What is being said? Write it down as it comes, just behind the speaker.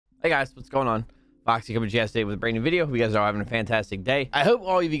Hey guys, what's going on? Foxy coming to you guys today with a brand new video. Hope you guys are having a fantastic day. I hope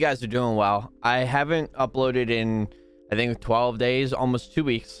all of you guys are doing well. I haven't uploaded in, I think, 12 days, almost 2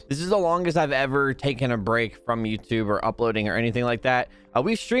 weeks. This is the longest I've ever taken a break from YouTube or uploading or anything like that.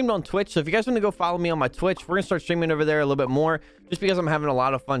 We've streamed on Twitch, so if you guys want to go follow me on my Twitch, we're gonna start streaming over there a little bit more, just because I'm having a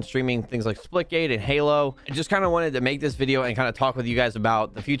lot of fun streaming things like Splitgate and Halo. I just kind of wanted to make this video and kind of talk with you guys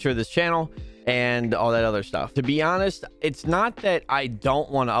about the future of this channel and all that other stuff. To be honest, it's not that I don't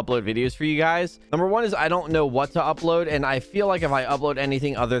want to upload videos for you guys. Number one is I don't know what to upload, and I feel like if I upload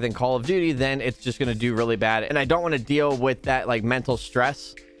anything other than Call of Duty, then it's just going to do really bad, and I don't want to deal with that like mental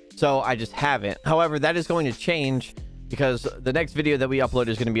stress, so I just haven't. However, that is going to change because the next video that we upload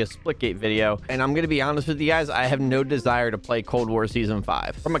is going to be a Splitgate video, and I'm going to be honest with you guys, I have no desire to play Cold War Season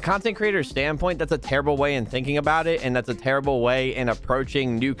 5. From a content creator standpoint, that's a terrible way in thinking about it, and that's a terrible way in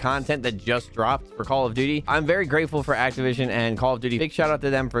approaching new content that just dropped for Call of Duty. I'm very grateful for Activision and Call of Duty. Big shout out to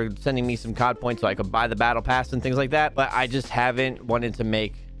them for sending me some COD points so I could buy the Battle Pass and things like that, but I just haven't wanted to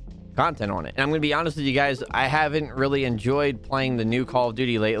make content on it. And I'm going to be honest with you guys, I haven't really enjoyed playing the new Call of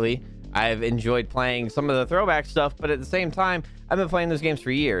Duty lately. I've enjoyed playing some of the throwback stuff, but at the same time, I've been playing those games for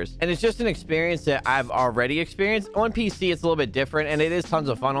years. And it's just an experience that I've already experienced. On PC, it's a little bit different, and it is tons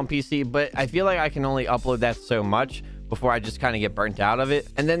of fun on PC, but I feel like I can only upload that so much before I just kind of get burnt out of it.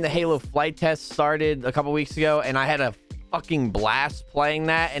 And then the Halo flight test started a couple weeks ago, and I had a fucking blast playing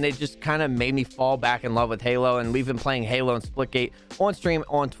that, and it just kind of made me fall back in love with Halo. And we've been playing Halo and Splitgate on stream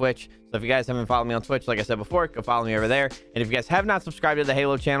on Twitch. So if you guys haven't followed me on Twitch, like I said before, go follow me over there. And if you guys have not subscribed to the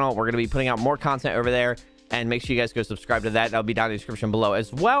Halo channel, we're going to be putting out more content over there, and make sure you guys go subscribe to that. That'll be down in the description below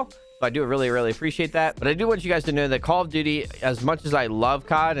as well. So I do really appreciate that. But I do want you guys to know that Call of Duty, as much as I love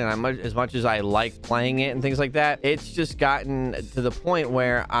COD and as much as I like playing it and things like that, it's just gotten to the point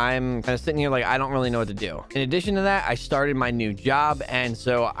where I'm kind of sitting here like I don't really know what to do. In addition to that, I started my new job, and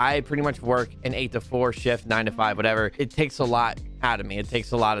so I pretty much work an 8 to 4 shift, 9 to 5, whatever. It takes a lot out of me. It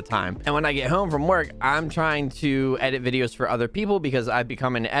takes a lot of time. And when I get home from work, I'm trying to edit videos for other people because I've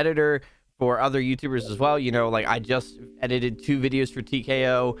become an editor for other YouTubers as well. You know, like I just edited 2 videos for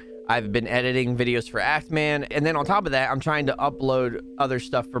TKO. I've been editing videos for Actman, and then on top of that, I'm trying to upload other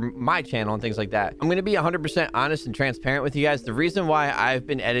stuff for my channel and things like that. I'm going to be 100% honest and transparent with you guys. The reason why I've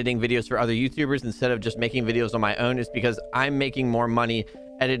been editing videos for other YouTubers instead of just making videos on my own is because I'm making more money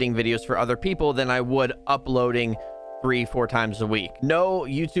editing videos for other people than I would uploading 3-4 times a week. No,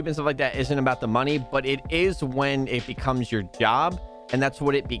 YouTube and stuff like that isn't about the money, but it is when it becomes your job. And that's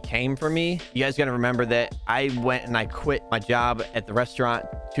what it became for me. You guys got to remember that I went and I quit my job at the restaurant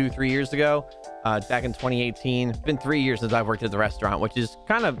 2-3 years ago, back in 2018. It's been 3 years since I've worked at the restaurant, which is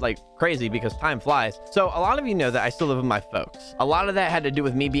kind of like crazy because time flies. So a lot of you know that I still live with my folks. A lot of that had to do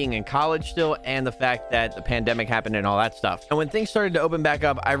with me being in college still, and the fact that the pandemic happened and all that stuff. And when things started to open back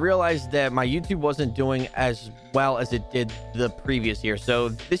up, I realized that my YouTube wasn't doing as well as it did the previous year. So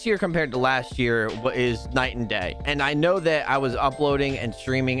this year compared to last year is night and day. And I know that I was uploading and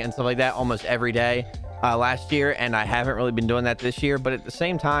streaming and stuff like that almost every day last year, and I haven't really been doing that this year. But at the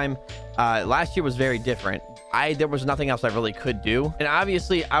same time, last year was very different. There was nothing else I really could do, and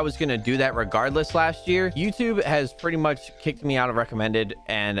obviously I was going to do that regardless. Last year, YouTube has pretty much kicked me out of recommended,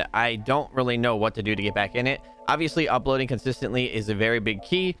 and I don't really know what to do to get back in it. Obviously, uploading consistently is a very big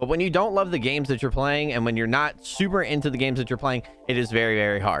key, but when you don't love the games that you're playing and when you're not super into the games that you're playing, it is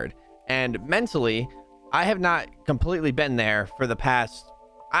very hard. And mentally, I have not completely been there for the past,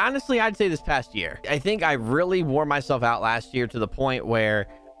 honestly, I'd say this past year. I think I really wore myself out last year to the point where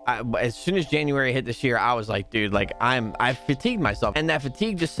as soon as January hit this year, I was like, dude, like I fatigued myself, and that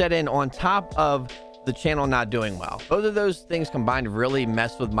fatigue just set in on top of the channel not doing well. Both of those things combined really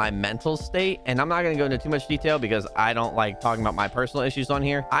messed with my mental state, and I'm not going to go into too much detail because I don't like talking about my personal issues on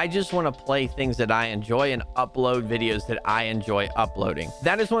here. I just want to play things that I enjoy and upload videos that I enjoy uploading.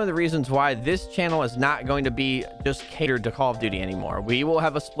 That is one of the reasons why this channel is not going to be just catered to Call of Duty anymore. We will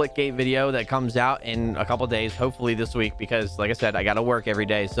have a Splitgate video that comes out in a couple days, hopefully this week, because like I said, I got to work every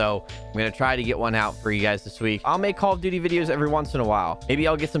day, so I'm going to try to get one out for you guys this week. I'll make Call of Duty videos every once in a while. Maybe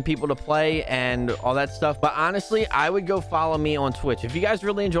I'll get some people to play and all that stuff, but honestly, I would go follow me on Twitch. If you guys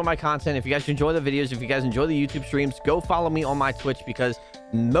really enjoy my content, if you guys enjoy the videos, if you guys enjoy the YouTube streams, go follow me on my Twitch, because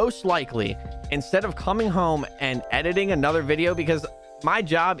most likely, instead of coming home and editing another video, because my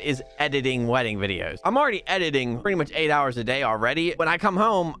job is editing wedding videos, I'm already editing pretty much 8 hours a day already. When I come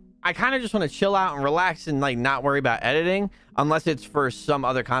home, I kind of just want to chill out and relax and like not worry about editing unless it's for some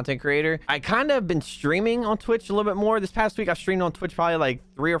other content creator. I kind of been streaming on Twitch a little bit more. This past week, I've streamed on Twitch probably like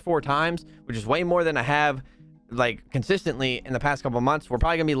 3 or 4 times, which is way more than I have like consistently in the past couple months. We're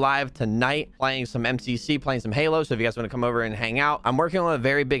probably gonna be live tonight playing some MCC, playing some Halo. So if you guys want to come over and hang out, I'm working on a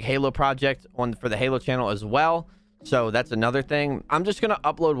very big Halo project for the Halo channel as well. So that's another thing. I'm just gonna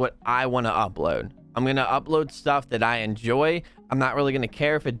upload what I want to upload. I'm gonna upload stuff that I enjoy. I'm not really gonna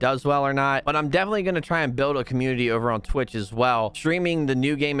care if it does well or not, but I'm definitely gonna try and build a community over on Twitch as well, streaming the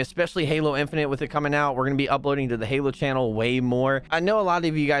new game, especially Halo Infinite. With it coming out, we're gonna be uploading to the Halo channel way more. I know a lot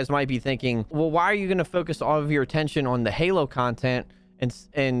of you guys might be thinking, well, why are you gonna focus all of your attention on the Halo content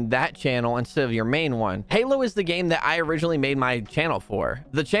in that channel instead of your main one? Halo is the game that I originally made my channel for.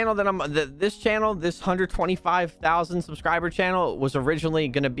 The channel that this channel, this 125,000 subscriber channel, was originally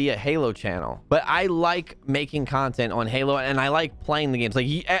going to be a Halo channel, but I like making content on Halo and I like playing the games. Like,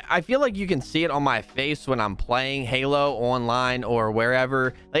 I feel like you can see it on my face when I'm playing Halo online or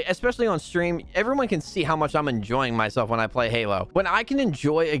wherever, like especially on stream. Everyone can see how much I'm enjoying myself when I play Halo. When I can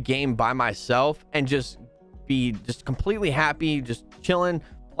enjoy a game by myself and just be completely happy, just chilling,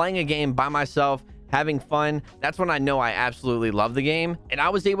 playing a game by myself, having fun, that's when I know I absolutely love the game. And I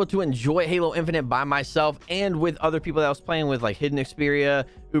was able to enjoy Halo Infinite by myself and with other people that I was playing with, like Hidden Xperia,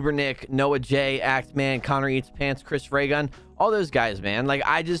 Ubernick, Noah J, Actman, Connor Eats Pants, Chris Raygun, all those guys, man. Like,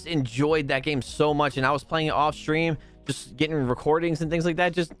 I just enjoyed that game so much, and I was playing it off stream, just getting recordings and things like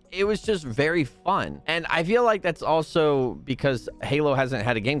that. It was just very fun. And I feel like that's also because Halo hasn't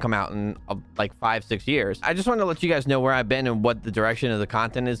had a game come out in like 5-6 years. I just wanted to let you guys know where I've been and what the direction of the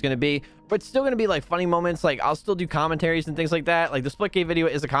content is going to be, but it's still going to be like funny moments. Like, I'll still do commentaries and things like that. Like the Splitgate video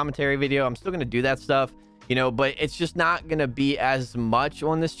is a commentary video. I'm still going to do that stuff, you know, but it's just not going to be as much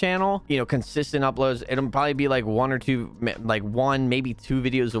on this channel, you know, consistent uploads. It'll probably be like one, maybe 2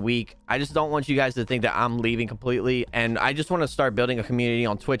 videos a week. I just don't want you guys to think that I'm leaving completely. And I just want to start building a community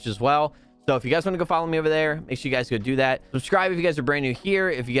on Twitch as well. So if you guys want to go follow me over there, make sure you guys go do that. Subscribe if you guys are brand new here.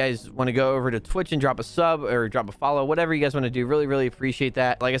 If you guys want to go over to Twitch and drop a sub or drop a follow, whatever you guys want to do, really, really appreciate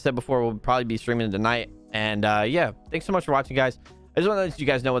that. Like I said before, we'll probably be streaming tonight. And yeah, thanks so much for watching, guys. I just want to let you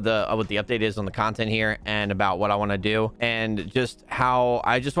guys know what the update is on the content here and about what I want to do, and just how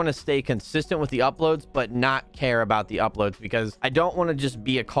I just want to stay consistent with the uploads, but not care about the uploads, because I don't want to just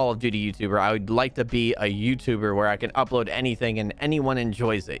be a Call of Duty YouTuber. I would like to be a YouTuber where I can upload anything and anyone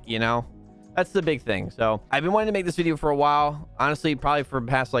enjoys it, you know? That's the big thing. So I've been wanting to make this video for a while. Honestly, probably for the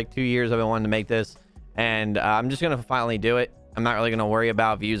past like 2 years, I've been wanting to make this, and I'm just going to finally do it. I'm not really going to worry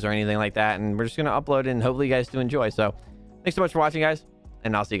about views or anything like that, and we're just going to upload it, and hopefully you guys do enjoy. So thanks so much for watching, guys,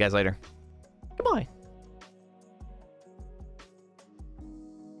 and I'll see you guys later.